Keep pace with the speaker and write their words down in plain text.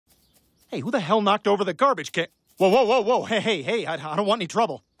Hey, who the hell knocked over the garbage can? Whoa, whoa, whoa, whoa. Hey, I don't want any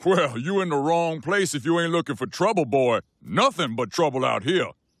trouble. Well, you in the wrong place if you ain't looking for trouble, boy. Nothing but trouble out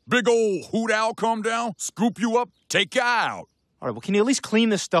here. Big old hoot owl come down, scoop you up, take you out. All right, well, can you at least clean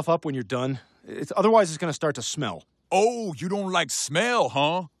this stuff up when you're done? Otherwise, it's going to start to smell. Oh, you don't like smell,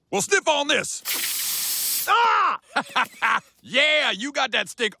 huh? Well, sniff on this. Ah! Yeah, you got that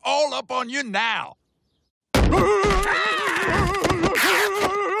stick all up on you now.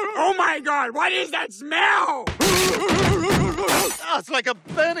 Oh my God, what is that smell? Oh, it's like a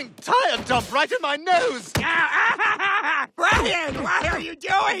burning tire dump right in my nose. Brian, why are you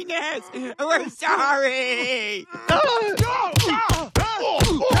doing this? We're sorry.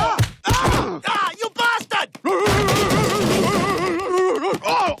 You bastard!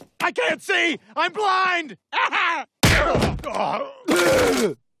 Oh, I can't see! I'm blind!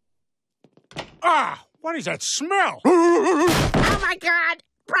 What is that smell? Oh my God!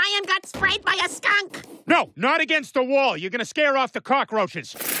 Brian got sprayed by a skunk! No, not against the wall. You're gonna scare off the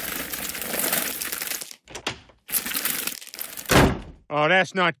cockroaches. Oh,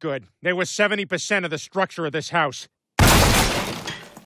 that's not good. They were 70% of the structure of this house.